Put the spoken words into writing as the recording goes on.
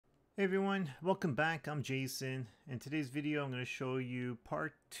Hey everyone, welcome back. I'm Jason. In today's video, I'm going to show you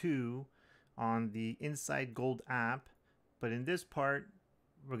part 2 on the Inside Gold app. But in this part,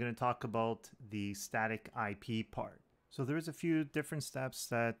 we're going to talk about the static IP part. So there's a few different steps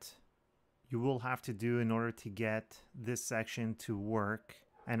that you will have to do in order to get this section to work.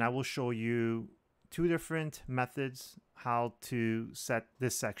 And I will show you 2 different methods how to set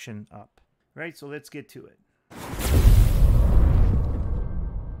this section up. All right, so let's get to it.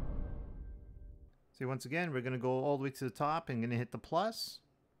 So once again, we're going to go all the way to the top and going to hit the plus.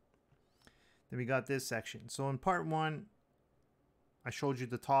 Then we got this section. So in part 1, I showed you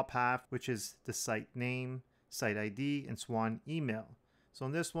the top half, which is the site name, site ID, and swan email. So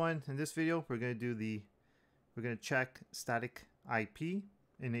in this one, in this video, we're going to check static IP,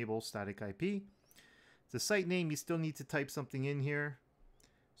 enable static IP. The site name, you still need to type something in here.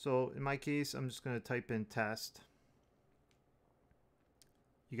 So in my case, I'm just going to type in test.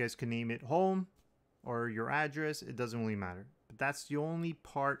 You guys can name it home or your address, it doesn't really matter. But that's the only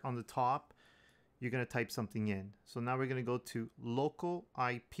part on the top you're going to type something in. So now we're going to go to local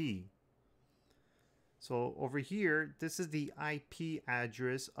IP. So over here, this is the IP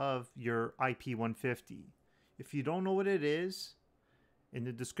address of your IP150. If you don't know what it is, in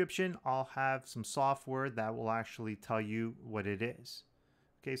the description, I'll have some software that will actually tell you what it is.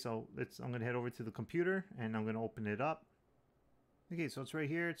 Okay, so I'm going to head over to the computer and I'm going to open it up. Okay, so it's right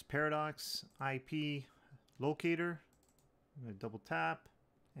here. It's Paradox Ip Locator. I'm going to double tap,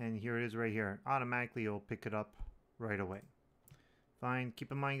 and here it is right here. Automatically, it'll pick it up right away. Fine.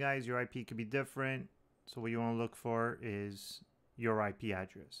 Keep in mind, guys, your IP could be different. So what you want to look for is your IP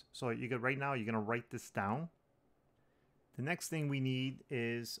address. So right now, you're going to write this down. The next thing we need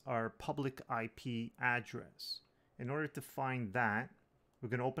is our public IP address. In order to find that, we're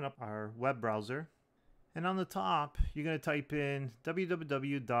going to open up our web browser. And on the top, you're going to type in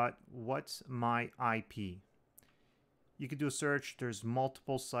www.whatsmyip. You can do a search. There's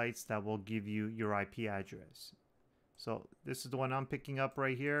multiple sites that will give you your IP address. So this is the one I'm picking up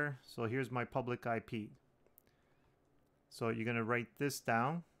right here. So here's my public IP. So you're going to write this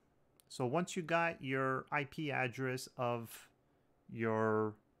down. So once you got your IP address of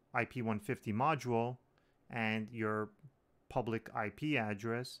your IP150 module and your public IP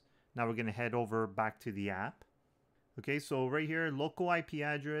address, now we're going to head over back to the app. Okay, so right here, local IP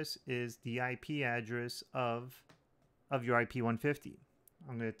address is the IP address of your IP150.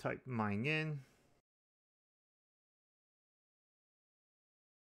 I'm going to type mine in.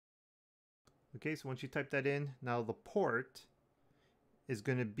 Okay, so once you type that in, now the port is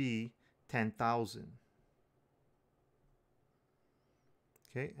going to be 10,000.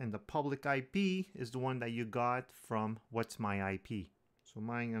 Okay, and the public IP is the one that you got from What's My IP. So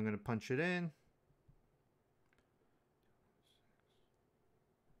mine, I'm going to punch it in.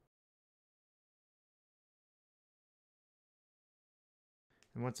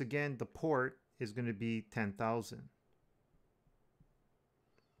 And once again, the port is going to be 10,000.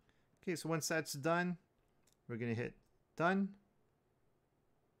 Okay, so once that's done, we're going to hit done.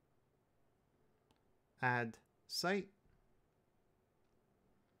 Add site.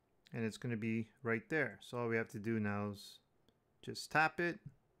 And it's going to be right there. So all we have to do now is just tap it,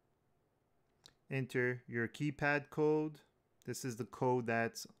 enter your keypad code. This is the code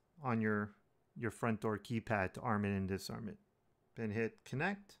that's on your front door keypad to arm it and disarm it. Then hit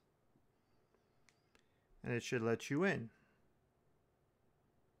connect, and it should let you in.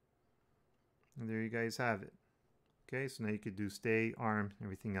 And there you guys have it. Okay, so now you could do stay, arm,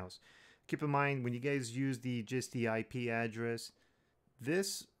 everything else. Keep in mind, when you guys use just the IP address,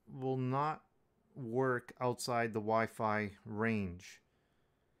 this will not work outside the Wi-Fi range.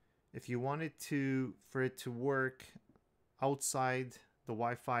 If you wanted for it to work outside the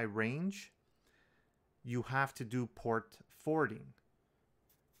Wi-Fi range, you have to do port forwarding.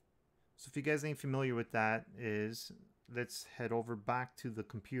 So if you guys ain't familiar with that, let's head over back to the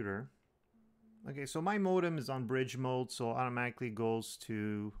computer. Okay, so my modem is on bridge mode, so automatically goes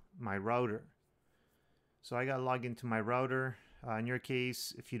to my router. So I gotta log into my router. In your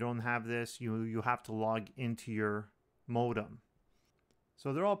case, if you don't have this, you have to log into your modem.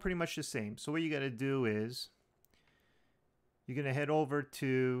 So they're all pretty much the same. So what you got to do is you're going to head over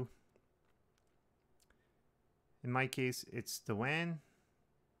to, in my case, it's the WAN.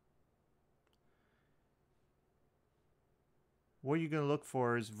 What you're going to look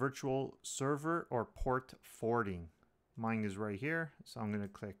for is virtual server or port forwarding. Mine is right here, so I'm going to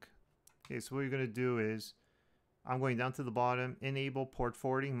click. Okay, so what you're going to do is I'm going down to the bottom, enable port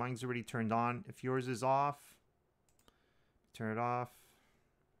forwarding. Mine's already turned on. If yours is off, turn it off.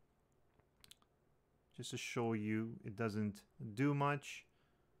 Just to show you it doesn't do much.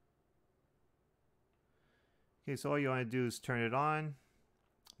 Okay, so all you want to do is turn it on.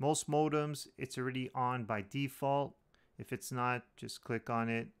 Most modems, it's already on by default. If it's not, just click on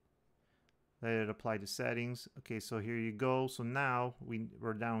it. Let it apply to settings. Okay, so here you go. So now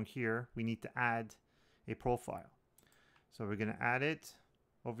we're down here. We need to add a profile. So we're going to add it.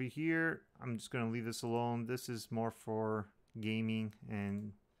 Over here, I'm just going to leave this alone. This is more for gaming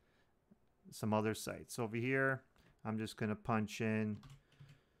and some other sites. So over here, I'm just going to punch in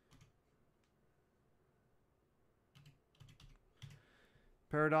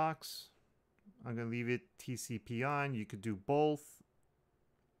Paradox. I'm going to leave it TCP on. You could do both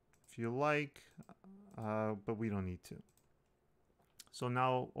if you like, but we don't need to. So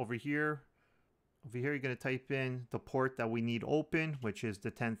now over here you're going to type in the port that we need open, which is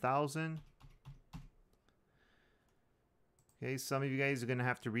the 10,000. Okay, some of you guys are going to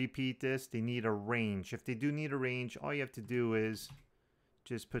have to repeat this. They need a range. If they do need a range, all you have to do is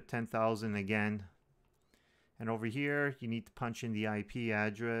just put 10,000 again. And over here, you need to punch in the IP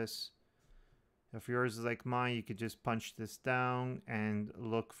address. If yours is like mine, you could just punch this down and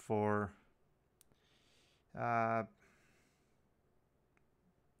look for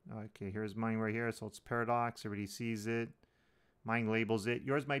okay, here's mine right here. So it's Paradox. Everybody sees it. Mine labels it.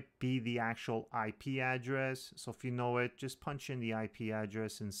 Yours might be the actual IP address. So if you know it, just punch in the IP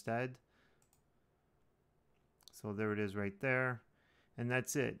address instead. So there it is right there. And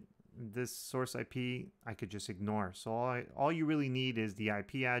that's it. This source IP, I could just ignore. So all you really need is the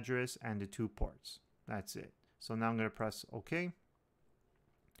IP address and the 2 ports. That's it. So now I'm going to press OK.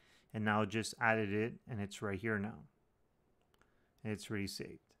 And now just added it, and it's right here now. And it's already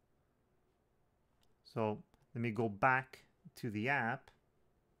saved. So let me go back to the app.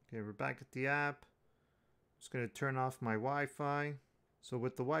 Okay, we're back at the app. Just going to turn off my Wi-Fi. So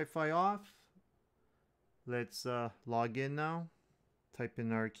with the Wi-Fi off, let's log in now. Type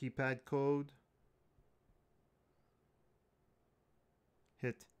in our keypad code.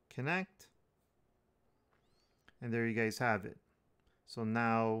 Hit connect. And there you guys have it. So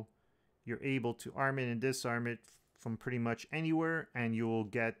now you're able to arm it and disarm it from pretty much anywhere, and you will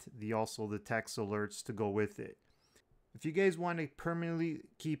get also the text alerts to go with it. If you guys want to permanently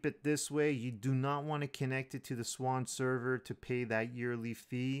keep it this way, you do not want to connect it to the Swan server to pay that yearly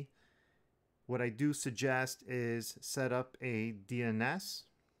fee. What I do suggest is set up a DNS.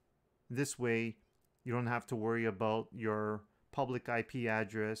 This way, you don't have to worry about your public IP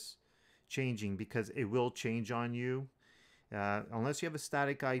address changing, because it will change on you. Unless you have a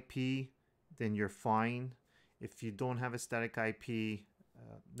static IP, then you're fine. If you don't have a static IP,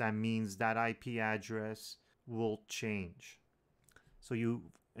 that means that IP address will change. So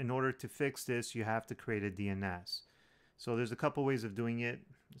in order to fix this, you have to create a DNS. So there's a couple ways of doing it.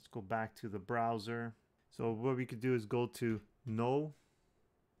 Let's go back to the browser. So what we could do is go to noip.com.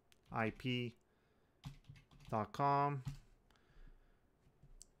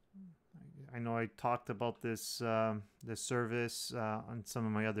 I know I talked about this service on some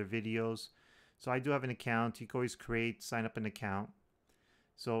of my other videos. So I do have an account. You can always sign up an account.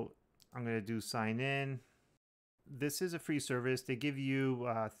 So I'm going to do sign in. This is a free service. They give you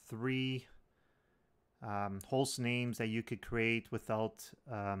 3 host names that you could create without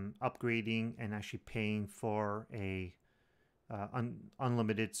upgrading and actually paying for a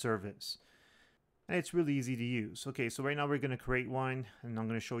unlimited service. And it's really easy to use. Okay, so right now we're going to create one, and I'm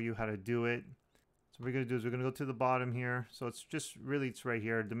going to show you how to do it. So what we're going to do is we're going to go to the bottom here. So it's right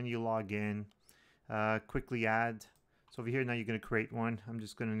here. The minute you log in, quickly add. So over here now you're going to create one. I'm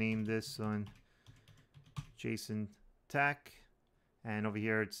just going to name this on Jason Tech. And over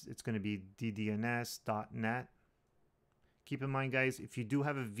here it's going to be ddns.net. Keep in mind, guys, if you do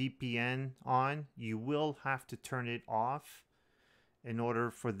have a VPN on, you will have to turn it off in order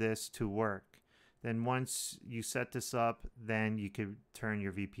for this to work. Then once you set this up, then you can turn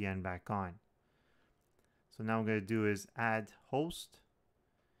your VPN back on. So now what I'm going to do is add host.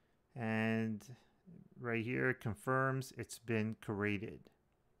 And right here it confirms it's been created.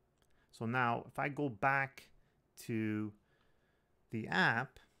 So now if I go back to the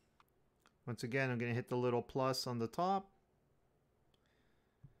app, once again I'm going to hit the little plus on the top.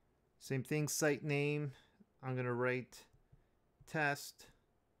 Same thing, site name. I'm going to write test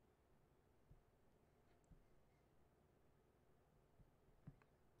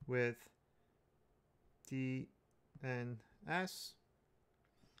with DNS.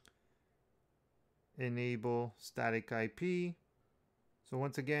 Enable static IP. So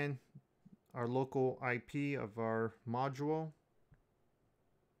once again, our local IP of our module.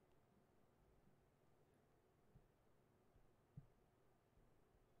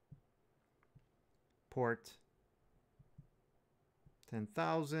 Port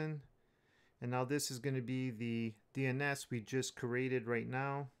 10,000. And now this is going to be the DNS we just created right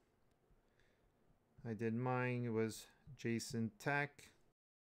now. I did mine. It was Jason Tech.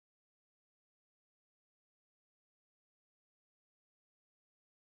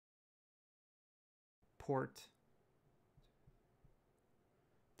 Port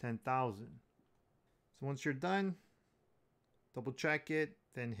 10,000. So once you're done, double check it,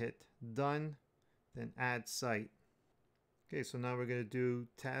 then hit done, then add site. Okay, so now we're going to do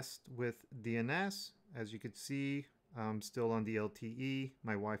test with DNS. As you can see, I'm still on the LTE.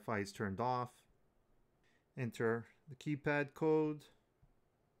 My Wi-Fi is turned off. Enter the keypad code.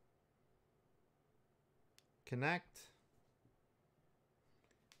 Connect.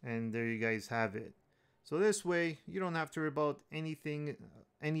 And there you guys have it. So this way, you don't have to worry about anything,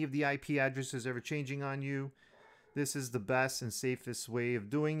 any of the IP addresses ever changing on you. This is the best and safest way of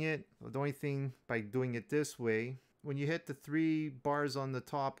doing it. The only thing by doing it this way, when you hit the 3 bars on the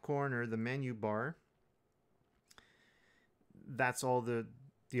top corner, the menu bar, that's all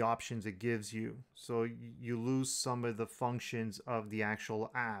the options it gives you. So you lose some of the functions of the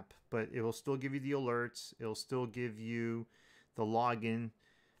actual app, but it will still give you the alerts. It'll still give you the login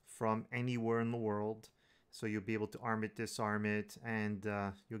from anywhere in the world. So you'll be able to arm it, disarm it, and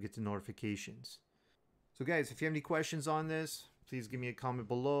you'll get the notifications. So guys, if you have any questions on this, please give me a comment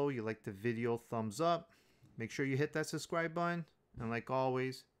below. You like the video, thumbs up. Make sure you hit that subscribe button. And like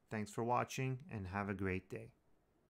always, thanks for watching and have a great day.